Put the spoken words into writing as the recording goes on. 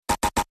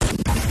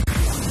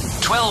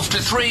12 to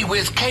 3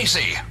 with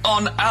Casey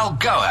on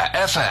Algoa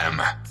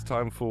FM. It's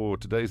time for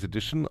today's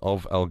edition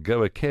of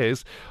Algoa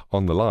Cares.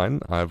 On the line,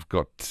 I've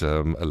got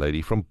a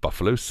lady from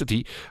Buffalo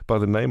City by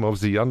the name of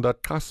Ziyanda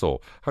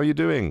Kaso. How are you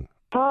doing?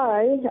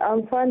 Hi,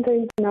 I'm fine,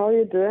 thank you. How are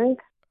you doing?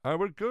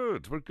 We're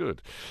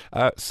good.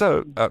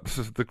 So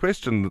the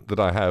question that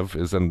I have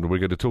is, and we're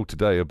going to talk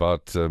today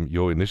about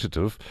your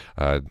initiative,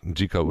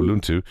 Jika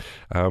Uluntu.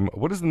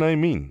 What does the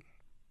name mean?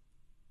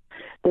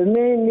 The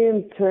name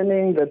means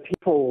turning the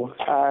people,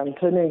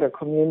 turning the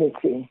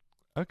community.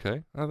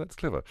 Okay, that's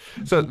clever.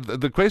 So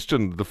the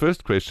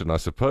first question, I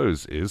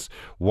suppose, is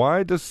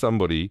why does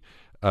somebody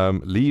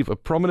leave a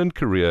prominent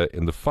career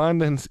in the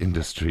finance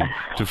industry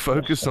to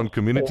focus on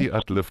community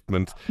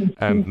upliftment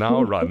and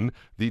now run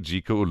the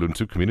Jika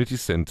Uluntu Community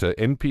Centre,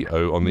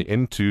 NPO, on the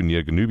N2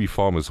 near Ganubi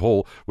Farmers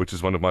Hall, which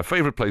is one of my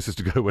favourite places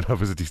to go when I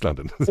visit East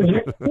London?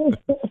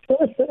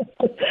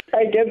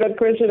 I get that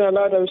question a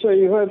lot. I'm sure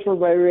you heard from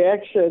my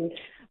reaction.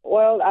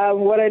 Well,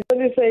 what I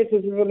normally say to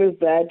people is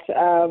that,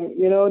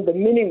 the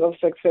meaning of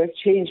success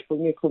changed for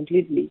me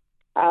completely.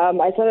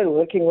 I started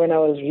working when I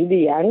was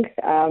really young,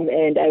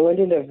 and I went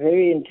in a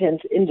very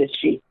intense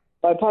industry.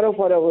 But part of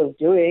what I was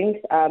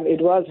doing,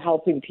 it was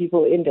helping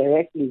people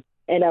indirectly,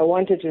 and I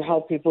wanted to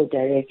help people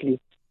directly.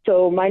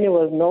 So money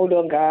was no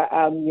longer,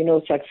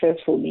 success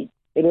for me.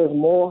 It was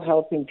more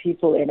helping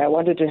people, and I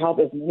wanted to help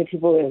as many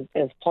people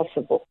as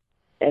possible.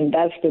 And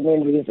that's the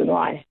main reason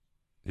why.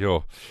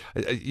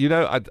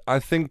 I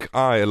think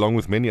along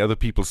with many other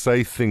people,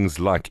 say things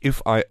like,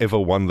 if I ever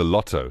won the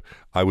lotto,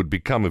 I would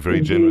become a very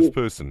generous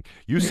person.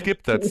 You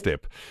skipped that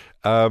step.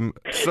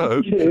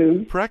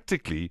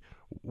 Practically,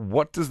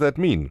 what does that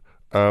mean?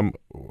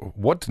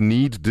 What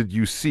need did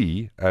you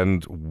see,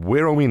 and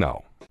where are we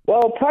now?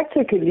 Well,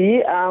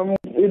 practically,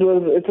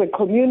 it's a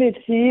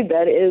community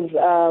that is,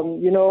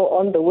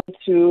 on the way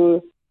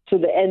to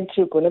the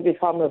N2 Ganubi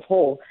Farmers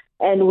Hall.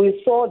 And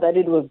we saw that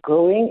it was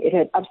growing. It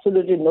had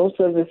absolutely no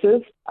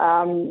services,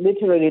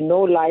 literally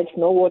no lights,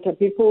 no water.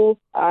 People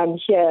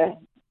here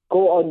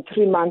go on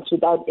 3 months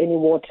without any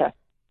water,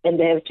 and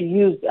they have to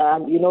use,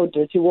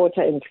 dirty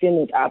water and clean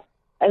it up.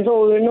 And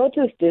so we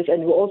noticed this,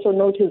 and we also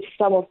noticed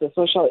some of the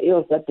social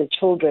ills that the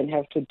children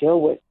have to deal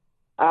with.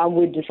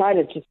 We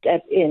decided to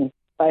step in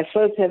by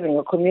first having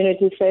a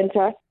community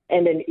center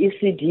and an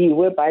ECD,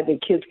 whereby the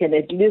kids can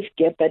at least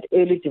get that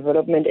early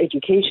development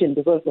education,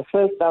 because the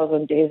first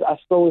 1,000 days are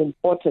so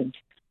important.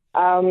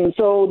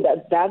 So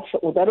that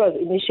was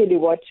initially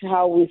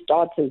how we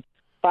started.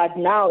 But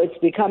now it's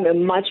become a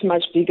much,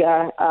 much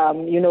bigger,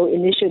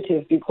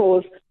 initiative,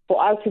 because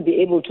for us to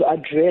be able to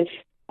address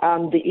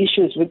the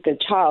issues with the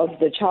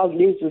child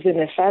lives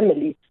within a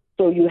family.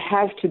 So you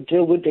have to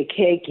deal with the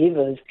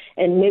caregivers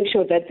and make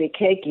sure that the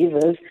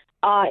caregivers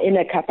are in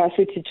a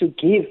capacity to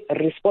give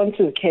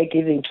responsive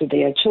caregiving to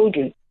their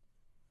children.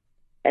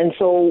 And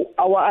so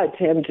our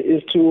attempt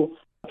is to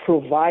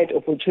provide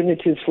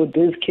opportunities for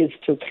these kids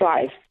to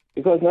thrive,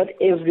 because not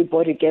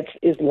everybody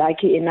is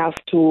lucky enough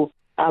to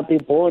be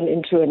born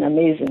into an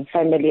amazing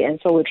family. And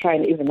so we try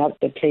and even up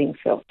the playing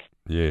field.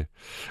 Yeah.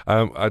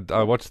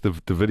 I watched the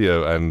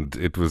video, and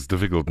it was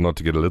difficult not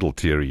to get a little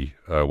teary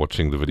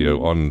watching the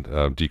video on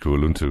Jika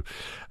Uluntu.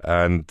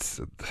 And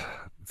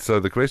so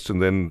the question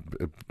then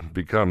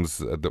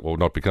becomes,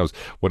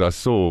 what I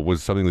saw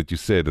was something that you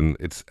said, and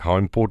it's how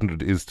important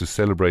it is to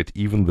celebrate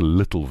even the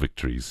little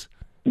victories.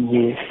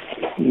 Yes.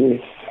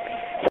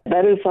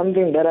 That is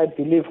something that I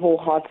believe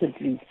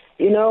wholeheartedly.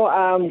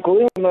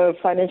 Going from a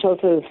financial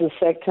services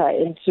sector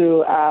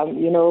into,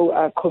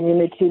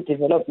 community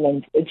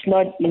development, it's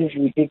not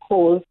easy,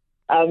 because,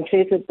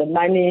 face it, the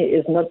money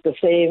is not the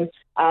same,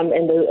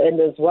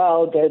 and as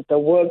well, the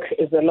work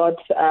is a lot,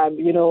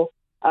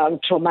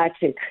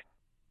 traumatic.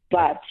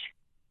 But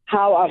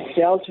how I've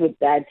dealt with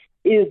that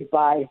is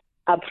by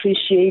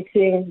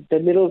appreciating the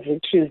little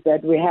victories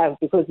that we have,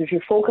 because if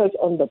you focus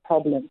on the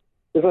problem,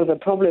 because the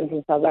problems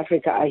in South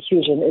Africa are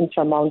huge and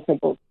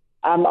insurmountable.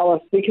 I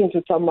was speaking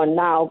to someone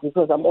now,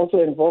 because I'm also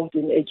involved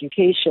in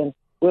education,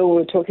 where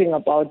we're talking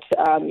about,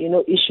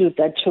 issues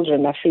that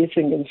children are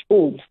facing in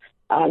schools,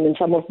 in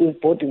some of these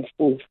boarding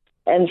schools.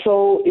 And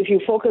so if you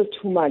focus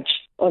too much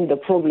on the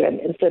problem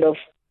instead of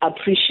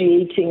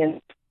appreciating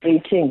and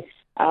celebrating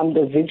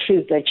the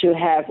victories that you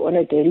have on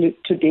a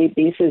day-to-day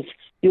basis,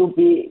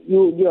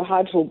 your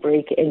heart will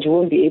break and you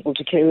won't be able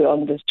to carry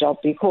on this job,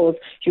 because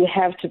you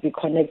have to be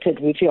connected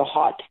with your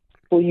heart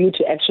for you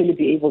to actually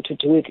be able to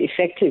do it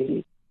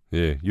effectively.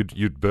 Yeah,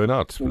 you'd burn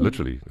out,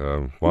 literally.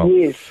 Wow.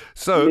 Yes,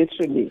 so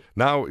literally.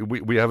 Now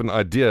we have an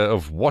idea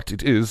of what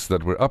it is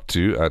that we're up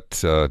to at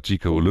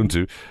Jika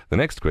Uluntu. The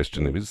next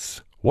question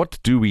is, what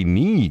do we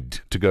need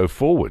to go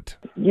forward?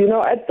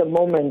 At the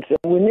moment,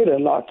 we need a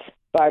lot.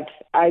 But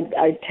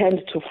I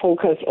tend to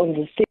focus on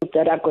the things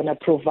that are going to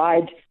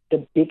provide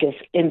the biggest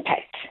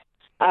impact.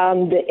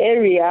 The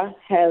area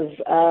has,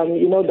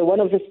 one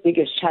of its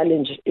biggest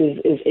challenges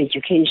is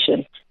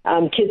education.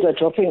 Kids are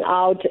dropping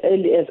out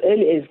as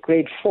early as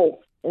grade 4.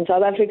 In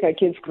South Africa,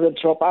 kids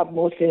drop out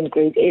mostly in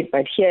grade 8,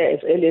 but here as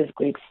early as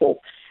grade 4.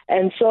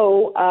 And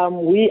so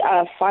we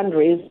are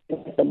fundraising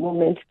at the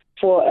moment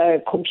for a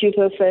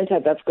computer center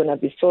that's going to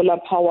be solar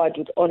powered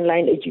with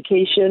online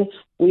education.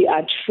 We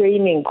are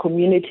training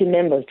community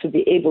members to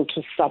be able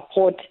to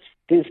support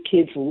these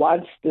kids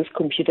once this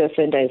computer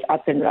center is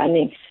up and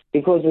running,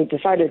 because we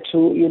decided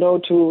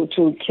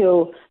to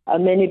kill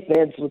many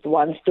birds with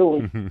one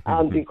stone,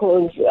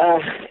 because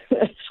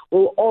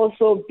we'll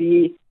also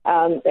be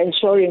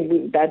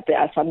ensuring that there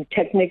are some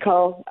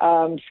technical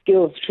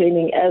skills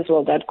training as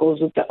well that goes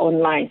with the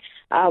online.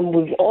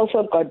 We've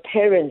also got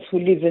parents who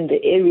live in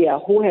the area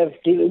who have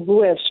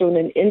shown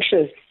an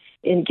interest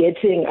in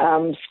getting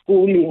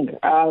schooling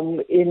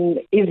in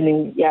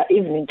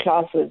evening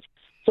classes.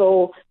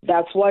 So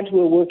that's what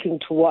we're working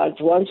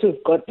towards. Once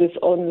we've got this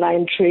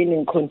online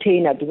training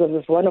container, because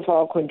it's one of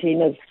our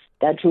containers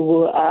that we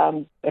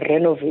will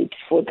renovate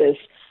for this,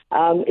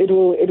 it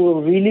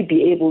will really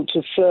be able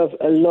to serve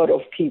a lot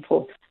of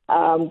people.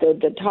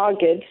 The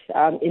target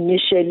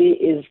initially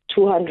is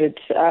 200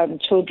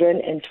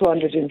 children and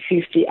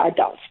 250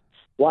 adults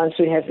once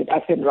we have it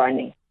up and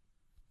running.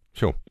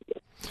 Sure.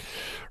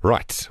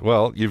 Right.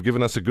 Well, you've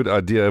given us a good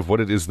idea of what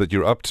it is that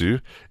you're up to.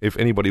 If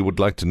anybody would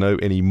like to know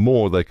any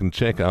more, they can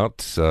check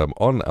out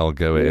on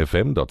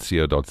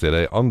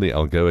algoafm.co.za on the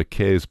Algoa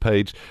Cares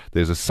page.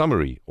 There's a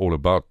summary all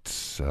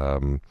about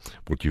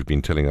what you've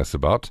been telling us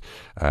about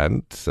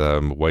and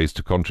ways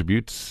to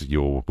contribute.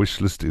 Your wish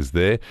list is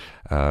there.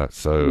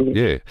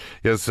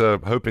 Yes,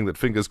 hoping that,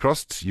 fingers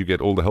crossed, you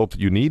get all the help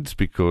that you need,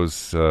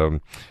 because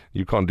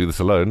you can't do this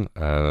alone.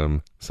 I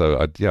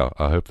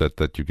hope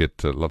that you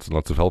get lots and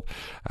lots of help,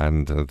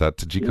 and that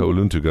Jika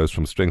Uluntu goes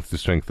from strength to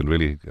strength and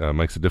really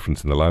makes a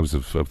difference in the lives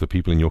of the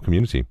people in your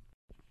community.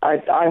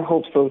 I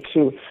hope so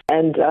too.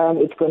 And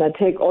it's going to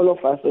take all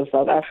of us as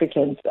South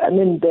Africans. I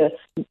mean,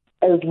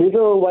 as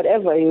little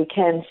whatever you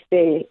can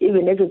stay,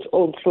 even if it's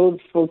old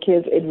clothes for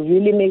kids, it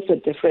really makes a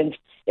difference.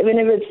 Even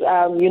if it's,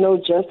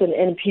 just an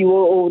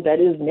NPO that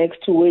is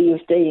next to where you're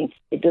staying,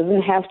 it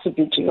doesn't have to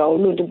be Jika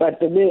Uluntu,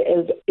 but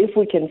if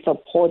we can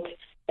support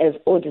as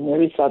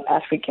ordinary South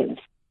Africans,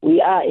 we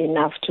are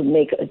enough to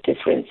make a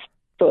difference.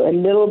 So a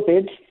little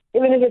bit,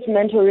 even if it's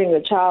mentoring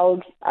a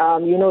child, a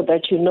little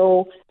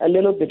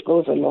bit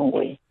goes a long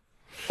way.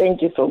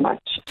 Thank you so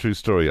much. True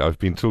story. I've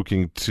been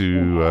talking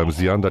to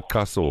Zianda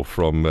Kaso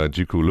from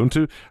Jika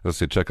Uluntu. As I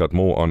said, check out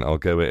more on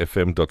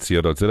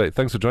algoafm.co.za.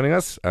 Thanks for joining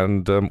us,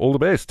 and all the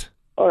best.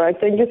 All right.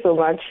 Thank you so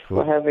much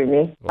for having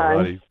me.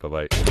 Alrighty.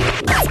 Bye-bye.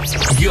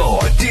 Your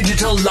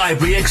digital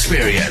library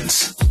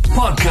experience.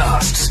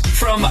 Podcasts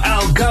from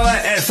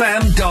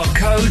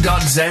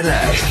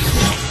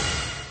algoafm.co.za.